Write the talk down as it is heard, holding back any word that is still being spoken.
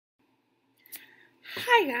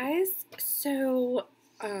Hi guys.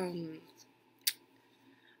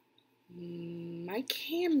 My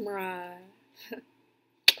camera,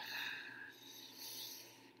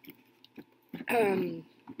 um,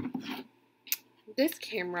 this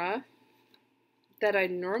camera that I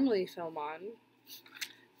normally film on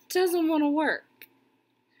doesn't want to work.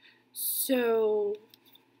 So,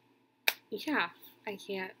 yeah, I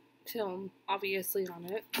can't film obviously on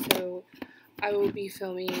it. So, I will be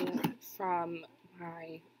filming from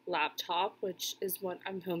my laptop, which is what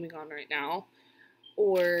I'm filming on right now,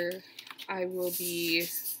 or I will be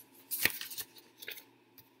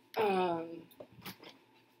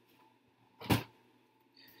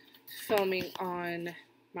filming on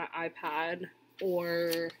my iPad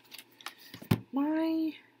or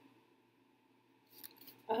my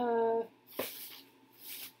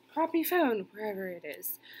crappy phone, wherever it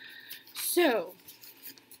is. So,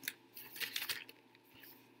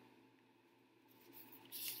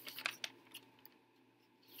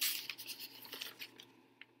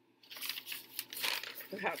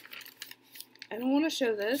 okay. I don't want to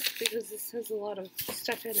show this because this has a lot of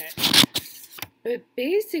stuff in it. But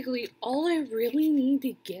basically, all I really need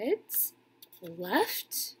to get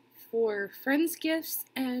left for friends gifts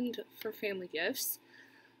and for family gifts.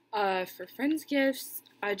 For friends gifts,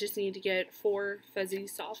 I just need to get 4 fuzzy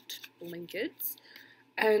soft blankets.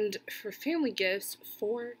 And for family gifts,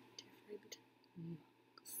 4 different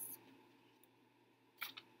mugs.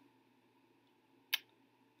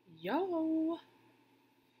 Yo!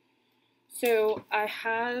 So I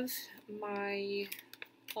have my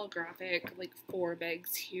holographic, 4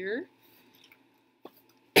 bags here.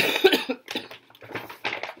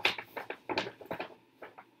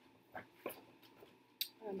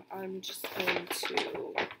 I'm just going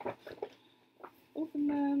to open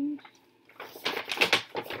them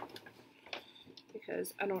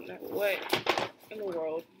because I don't know what in the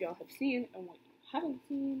world y'all have seen and what you haven't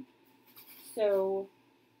seen. So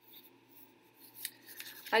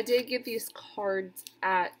I did get these cards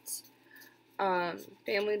at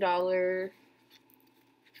Family Dollar.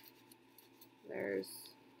 There's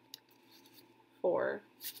 4.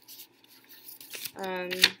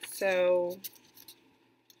 So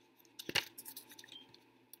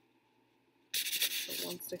it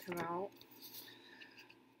wants to come out.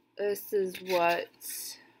 This is what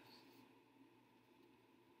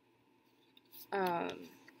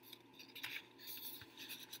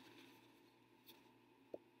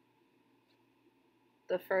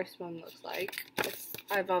the first one looks like.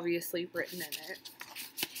 I've obviously written in it.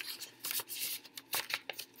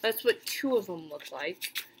 That's what 2 of them look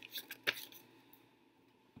like.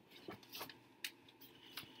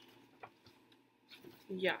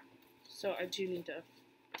 Yeah, so I do need to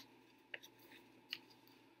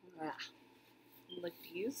lick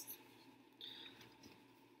these.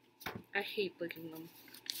 I hate licking them.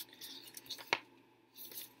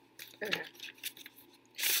 Okay.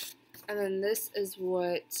 And then this is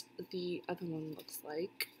what the other one looks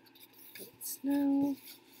like. Snow.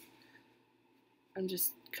 I'm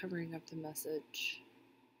just covering up the message.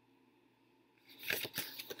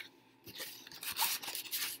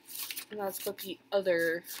 And that's what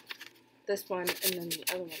this one and then the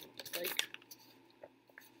other one looks like.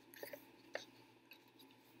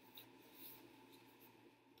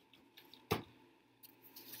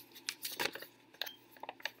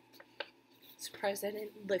 Surprised I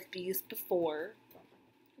didn't lick these before.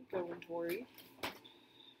 Inventory.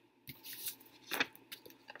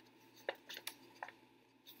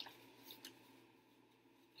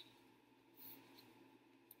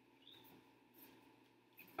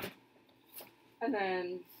 And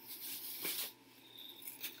then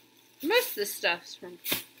most of the stuff's from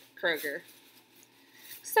Kroger.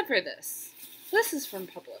 Except for this. This is from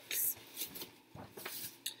Publix.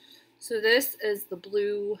 So this is the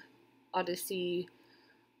Blue Odyssey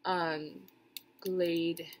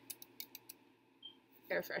Glade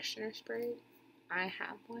air freshener spray. I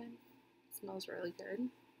have one. It smells really good.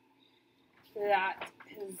 That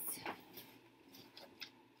is,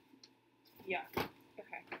 yeah.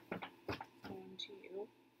 Okay. On to you.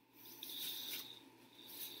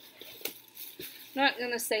 I'm not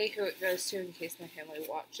gonna say who it goes to in case my family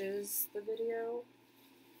watches the video.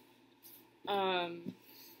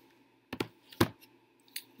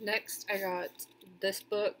 Next I got this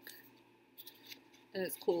book, and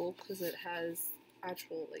it's cool because it has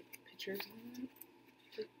actual pictures in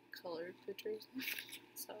it, colored pictures in it.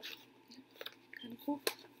 So yeah, kind of cool.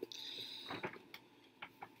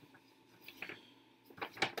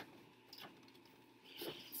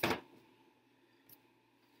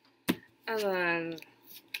 And then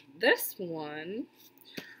this one,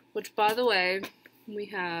 which by the way, we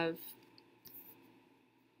have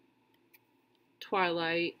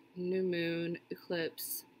Twilight, New Moon,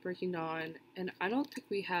 Eclipse, Breaking Dawn, and I don't think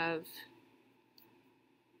we have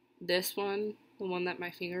this one, the one that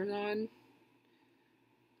my finger's on.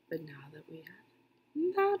 But now that we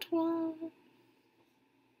have that one,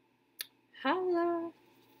 hello.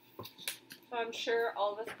 So I'm sure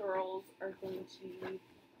all of us girls are going to be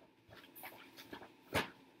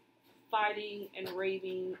fighting and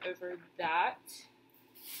raving over that.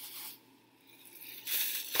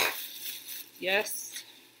 Yes,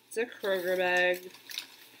 it's a Kroger bag.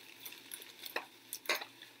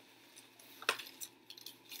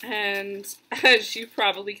 And as you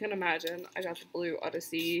probably can imagine, I got the Blue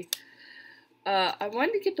Odyssey. I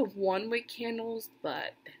wanted to get the 1-wick candles,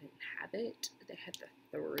 but they didn't have it. They had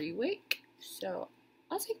the 3-wick, so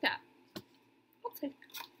I'll take that. I'll take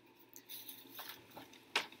that.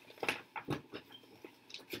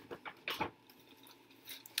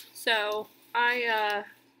 So I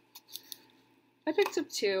picked up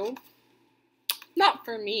 2. Not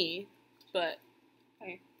for me, but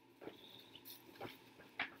hey.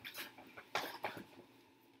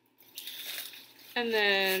 And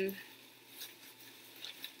then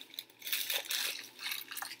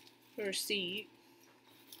the receipt.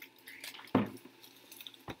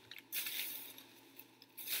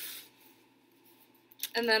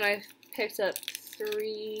 And then I picked up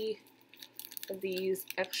 3 of these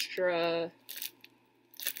extra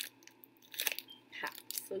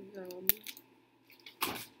packs of gum.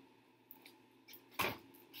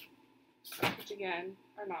 Which again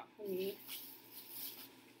are not for me.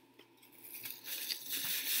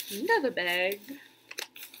 Another bag.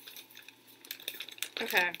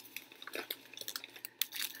 Okay.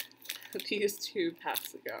 These 2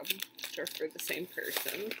 packs of gum, which are for the same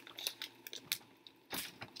person.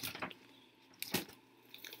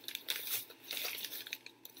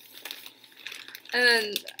 And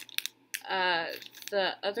then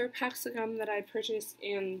the other packs of gum that I purchased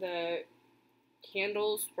and the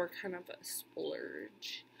candles were kind of a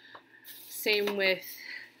splurge. Same with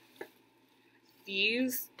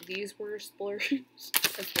these. These were a splurge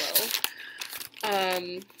as well.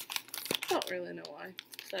 I don't really know why.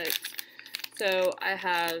 But so I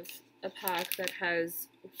have a pack that has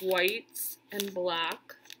white and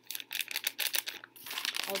black.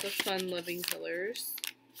 All the fun living colors.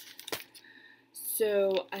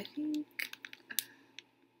 So I think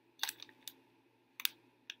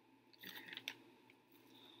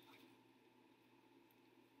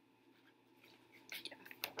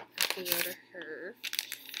go to her.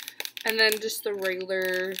 And then just the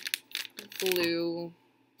regular blue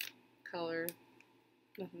color.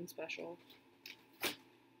 Nothing special.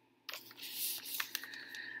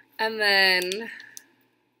 And then,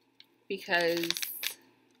 because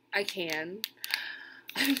I can,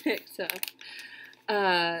 I picked up,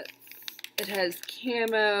 it has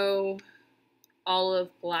camo, olive,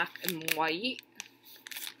 black, and white.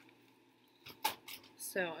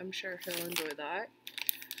 So I'm sure he'll enjoy that.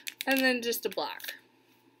 And then just a black.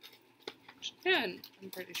 And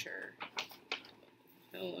I'm pretty sure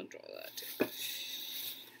he'll enjoy that too.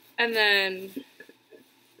 And then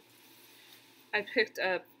I picked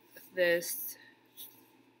up this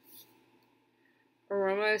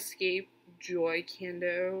Aroma Escape Joy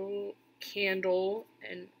candle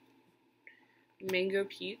and mango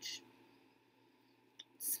peach.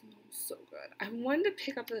 It smells so good. I wanted to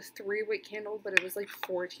pick up this 3-wick candle, but it was like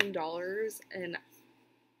 $14, and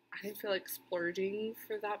I didn't feel like splurging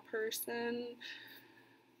for that person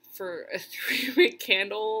for a 3-wick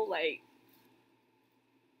candle. Like,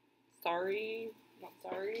 sorry, not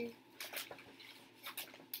sorry.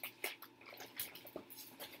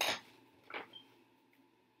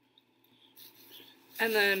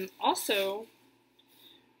 And then also,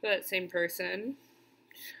 for that same person,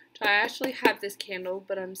 so I actually have this candle,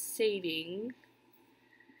 but I'm saving.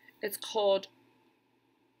 It's called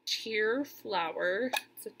Cheer Flower.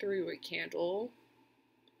 It's a 3-wick candle.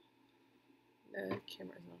 The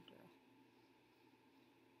camera's not gonna.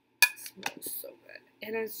 It smells so good.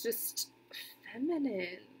 And it's just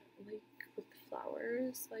feminine, like with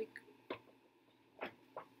flowers. Like,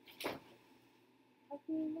 how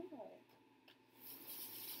can you not?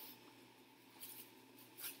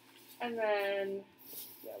 And then,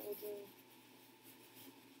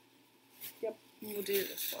 yeah, we'll do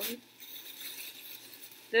this one.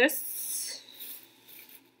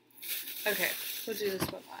 Okay, we'll do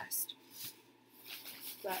this one last.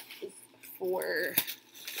 That is for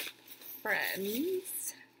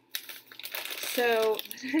friends. So,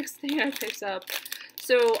 the next thing I picked up,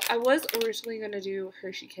 so I was originally going to do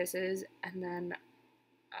Hershey Kisses, and then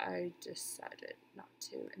I decided not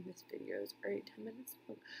to, and this video is already 10 minutes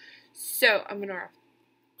long. So I'm gonna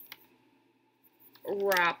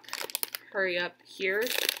hurry up here.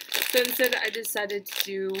 So instead I decided to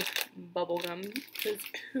do bubblegum, because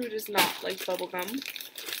who does not like bubblegum?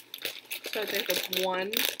 So I think of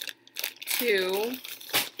 1, 2,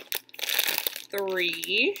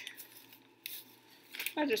 3.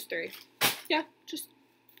 Not just 3. Yeah, just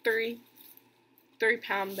 3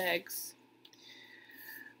 3-pound bags.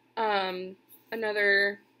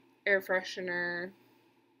 Another air freshener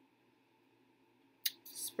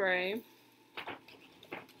spray.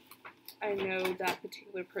 I know that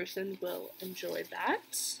particular person will enjoy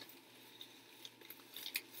that.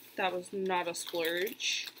 That was not a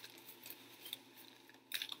splurge.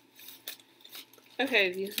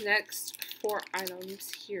 Okay, these next 4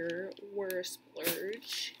 items here were a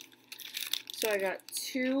splurge. So I got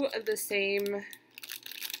 2 of the same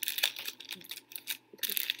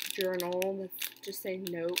journal that just say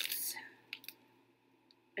notes.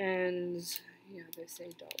 And yeah, they say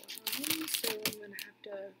 $, so I'm gonna have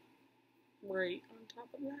to write on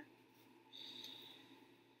top of that.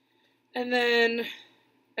 And then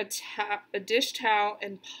a dish towel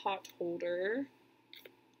and pot holder.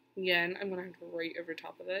 Again, I'm gonna have to write over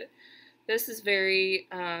top of it. This is very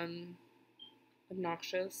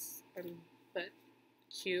obnoxious, but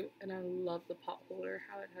cute, and I love the pot holder,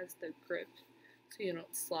 how it has the grip so you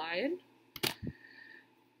don't slide.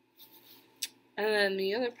 And then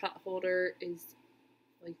the other pot holder is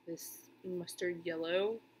like this mustard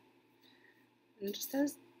yellow, and it just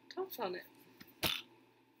has dots on it.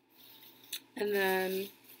 And then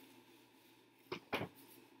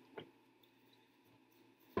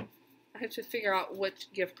I have to figure out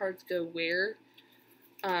which gift cards go where.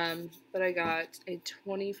 But I got a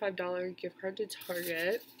 $25 gift card to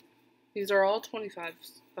Target. These are all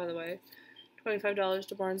 25s, by the way. $25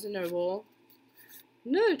 to Barnes & Noble.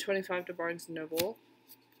 Another $25 to Barnes & Noble.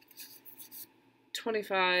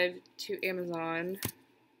 $25 to Amazon.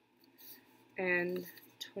 And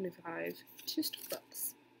 $25 to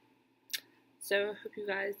Starbucks. So I hope you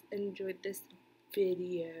guys enjoyed this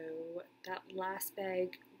video. That last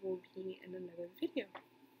bag will be in another video.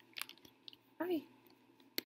 Bye.